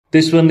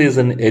This one is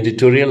an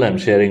editorial I'm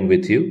sharing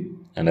with you,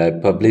 and I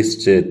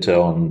published it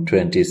on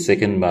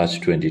 22nd March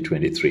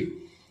 2023.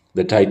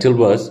 The title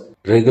was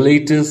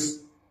Regulators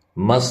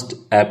Must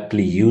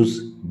Aptly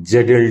Use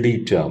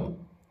ZLD Term.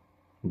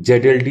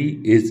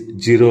 ZLD is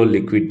Zero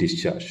Liquid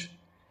Discharge.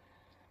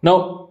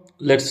 Now,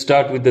 let's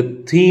start with the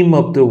theme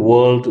of the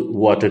World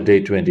Water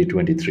Day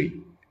 2023.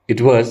 It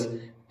was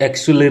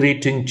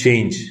Accelerating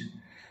Change,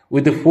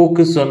 with a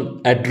focus on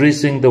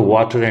addressing the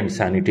water and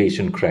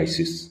sanitation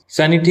crisis.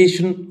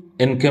 Sanitation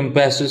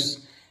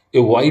encompasses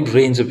a wide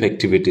range of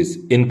activities,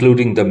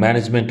 including the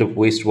management of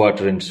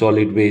wastewater and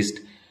solid waste,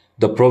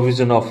 the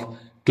provision of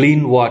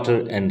clean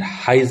water and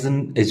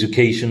hygiene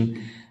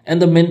education,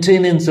 and the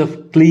maintenance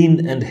of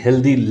clean and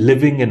healthy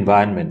living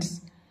environments.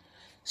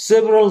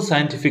 Several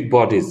scientific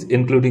bodies,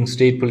 including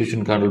state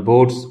pollution control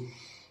boards,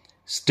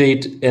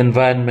 state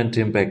environment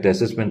impact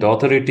assessment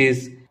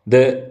authorities,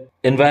 the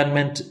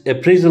environment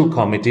appraisal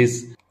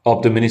committees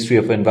of the Ministry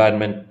of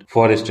Environment,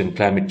 Forest and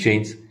Climate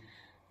Change,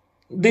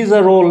 these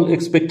are all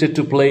expected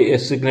to play a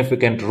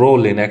significant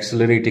role in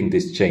accelerating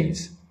this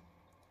change.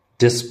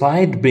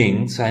 Despite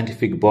being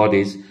scientific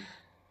bodies,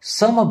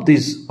 some of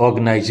these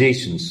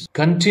organizations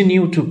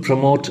continue to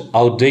promote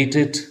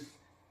outdated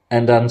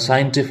and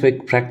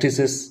unscientific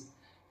practices,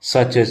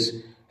 such as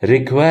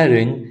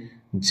requiring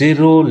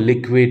zero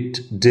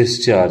liquid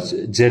discharge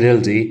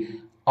 (ZLD)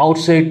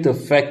 outside the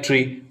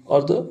factory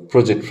or the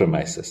project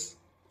premises.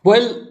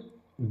 Well,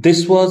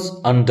 this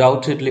was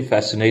undoubtedly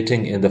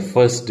fascinating in the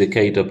first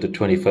decade of the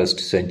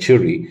 21st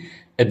century.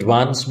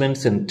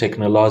 Advancements in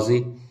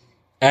technology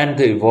and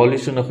the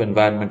evolution of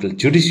environmental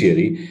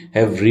judiciary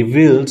have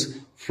revealed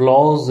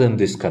flaws in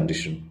this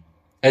condition.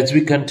 As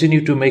we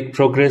continue to make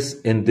progress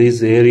in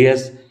these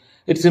areas,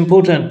 it's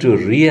important to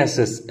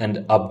reassess and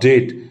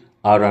update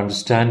our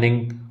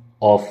understanding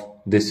of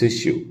this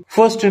issue.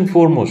 First and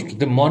foremost,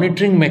 the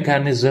monitoring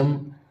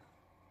mechanism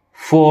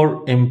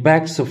for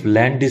impacts of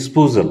land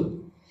disposal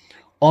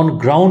on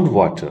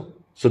groundwater.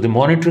 So the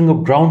monitoring of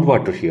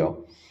groundwater here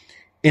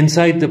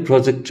inside the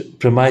project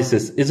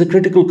premises is a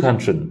critical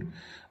concern,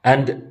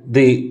 and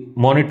the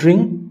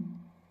monitoring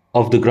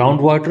of the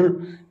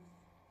groundwater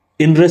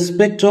in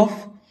respect of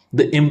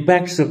the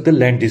impacts of the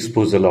land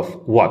disposal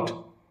of what?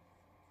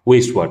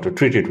 Wastewater,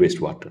 treated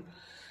wastewater.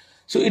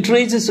 So it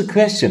raises a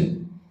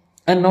question,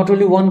 and not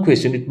only one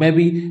question, it may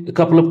be a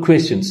couple of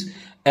questions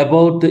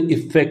about the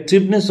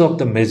effectiveness of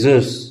the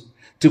measures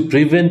to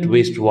prevent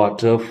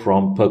wastewater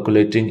from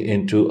percolating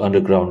into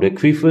underground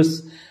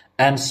aquifers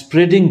and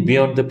spreading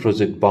beyond the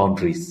project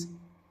boundaries.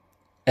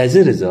 As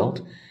a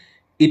result,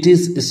 it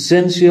is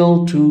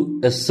essential to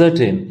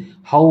ascertain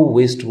how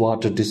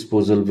wastewater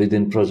disposal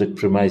within project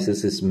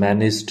premises is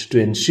managed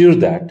to ensure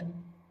that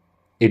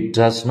it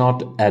does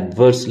not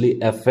adversely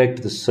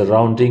affect the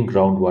surrounding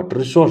groundwater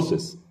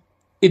resources.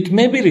 It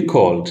may be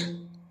recalled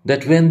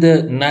that when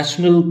the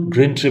National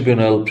Green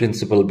Tribunal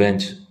Principal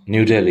Bench,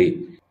 New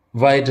Delhi,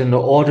 vide an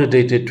order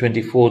dated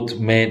 24th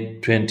May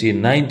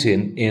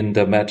 2019 in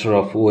the matter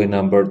of OA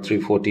number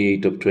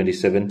 348 of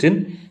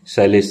 2017,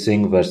 Shailesh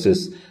Singh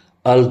versus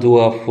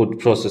Aldua Food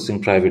Processing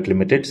Private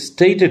Limited,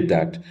 stated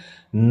that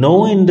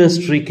no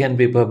industry can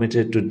be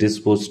permitted to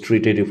dispose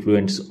treated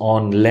effluents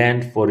on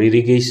land for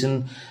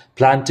irrigation,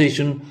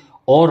 plantation,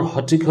 or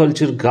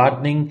horticulture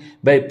gardening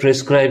by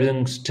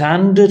prescribing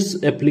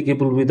standards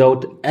applicable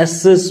without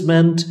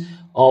assessment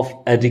of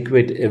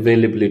adequate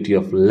availability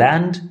of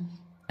land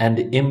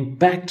and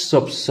impacts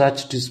of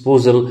such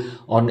disposal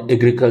on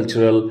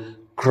agricultural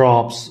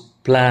crops,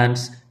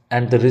 plants,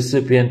 and the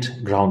recipient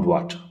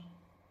groundwater.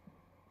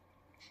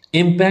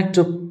 Impact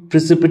of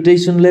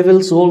precipitation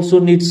levels also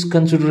needs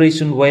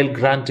consideration while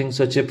granting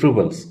such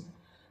approvals.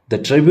 The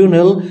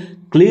tribunal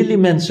clearly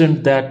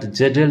mentioned that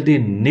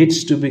ZLD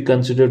needs to be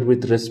considered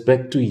with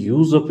respect to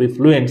use of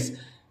effluents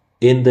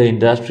in the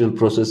industrial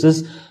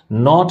processes,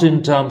 not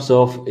in terms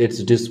of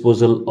its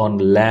disposal on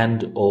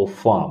land or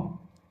farm.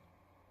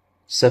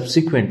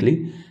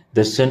 Subsequently,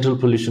 the Central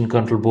Pollution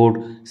Control Board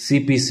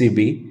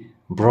 (CPCB)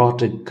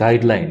 brought a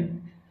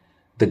guideline,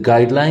 the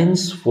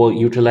Guidelines for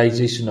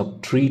Utilization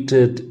of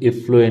Treated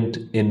Effluent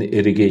in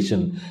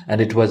Irrigation,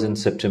 and it was in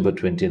September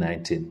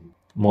 2019,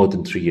 more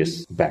than 3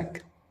 years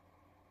back.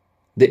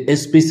 The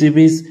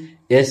SPCBs,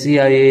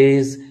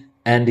 SEIAs,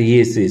 and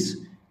EACs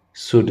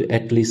should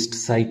at least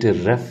cite a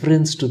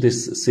reference to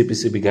this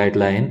CPCB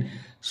guideline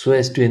so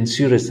as to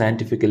ensure a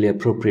scientifically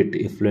appropriate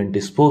effluent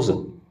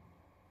disposal.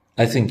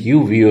 I think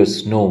you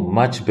viewers know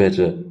much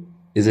better.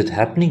 Is it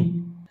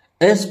happening?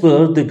 As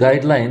per the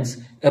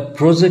guidelines, a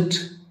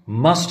project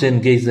must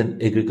engage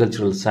an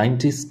agricultural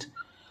scientist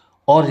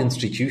or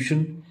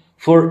institution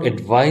for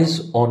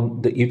advice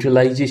on the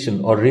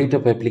utilization or rate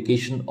of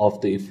application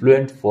of the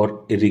effluent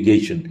for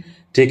irrigation,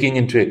 taking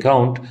into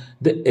account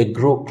the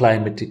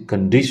agroclimatic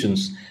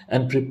conditions,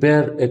 and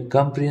prepare a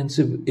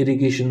comprehensive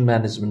irrigation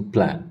management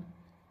plan.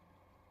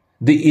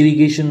 The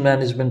irrigation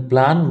management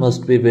plan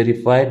must be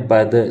verified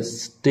by the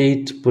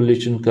State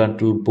Pollution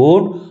Control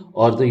Board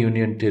or the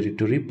Union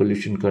Territory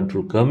Pollution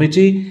Control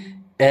Committee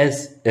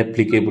as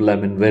applicable,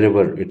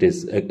 wherever it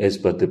is as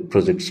per the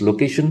project's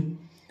location,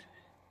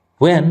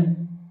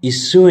 when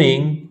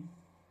issuing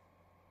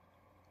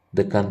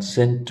the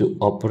consent to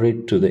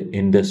operate to the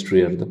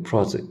industry or the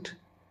project.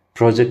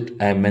 Project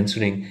I am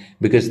mentioning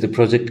because the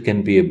project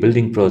can be a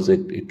building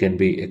project, it can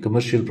be a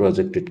commercial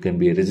project, it can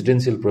be a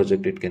residential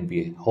project, it can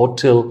be a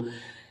hotel,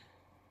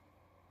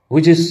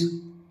 which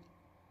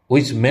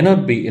may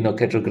not be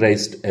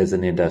categorized as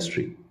an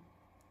industry.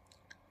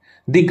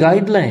 The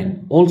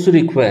guideline also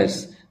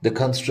requires the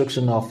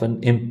construction of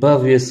an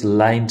impervious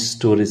lined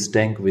storage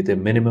tank with a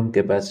minimum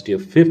capacity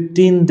of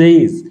 15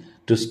 days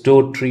to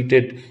store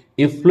treated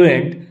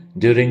effluent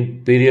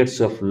during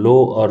periods of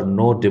low or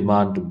no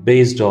demand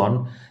based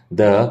on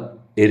the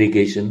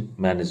irrigation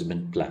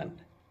management plan.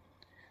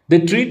 The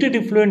treated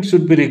effluent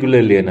should be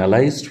regularly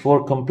analyzed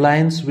for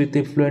compliance with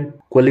effluent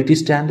quality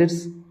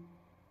standards.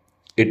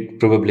 It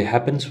probably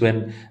happens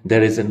when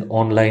there is an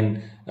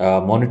online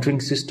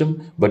monitoring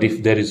system, but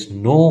if there is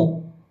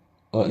no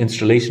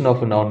installation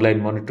of an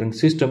online monitoring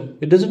system,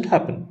 it doesn't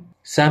happen.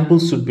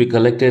 Samples should be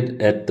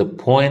collected at the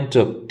point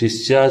of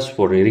discharge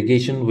for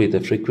irrigation with a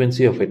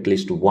frequency of at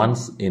least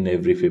once in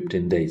every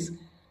 15 days.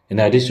 In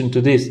addition to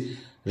this,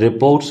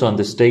 reports on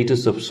the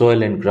status of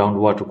soil and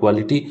groundwater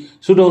quality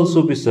should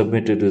also be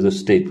submitted to the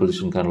State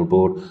Pollution Control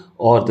Board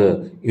or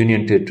the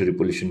Union Territory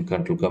Pollution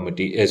Control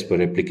Committee as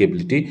per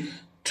applicability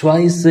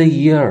twice a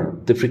year.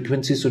 The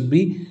frequency should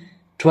be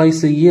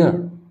twice a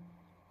year,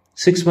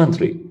 6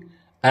 monthly.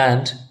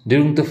 And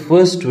during the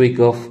first week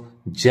of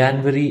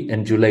January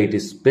and July, it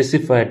is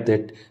specified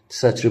that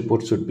such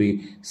reports should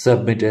be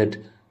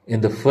submitted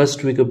in the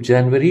first week of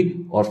January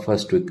or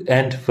first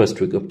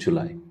week of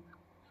July.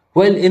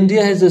 While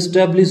India has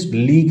established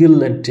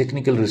legal and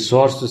technical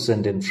resources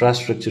and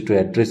infrastructure to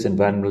address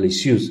environmental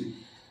issues,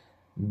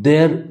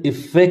 their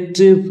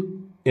effective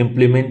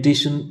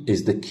implementation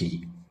is the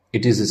key.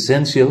 It is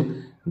essential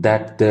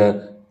that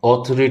the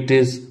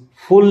authorities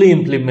fully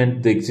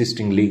implement the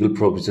existing legal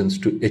provisions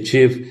to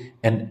achieve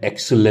an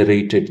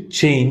accelerated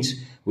change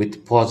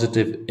with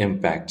positive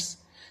impacts.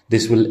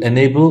 This will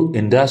enable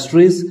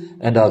industries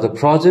and other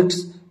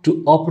projects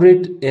to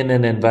operate in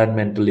an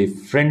environmentally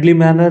friendly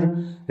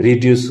manner,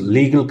 reduce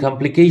legal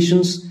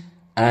complications,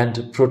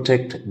 and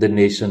protect the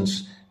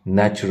nation's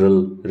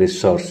natural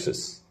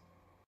resources.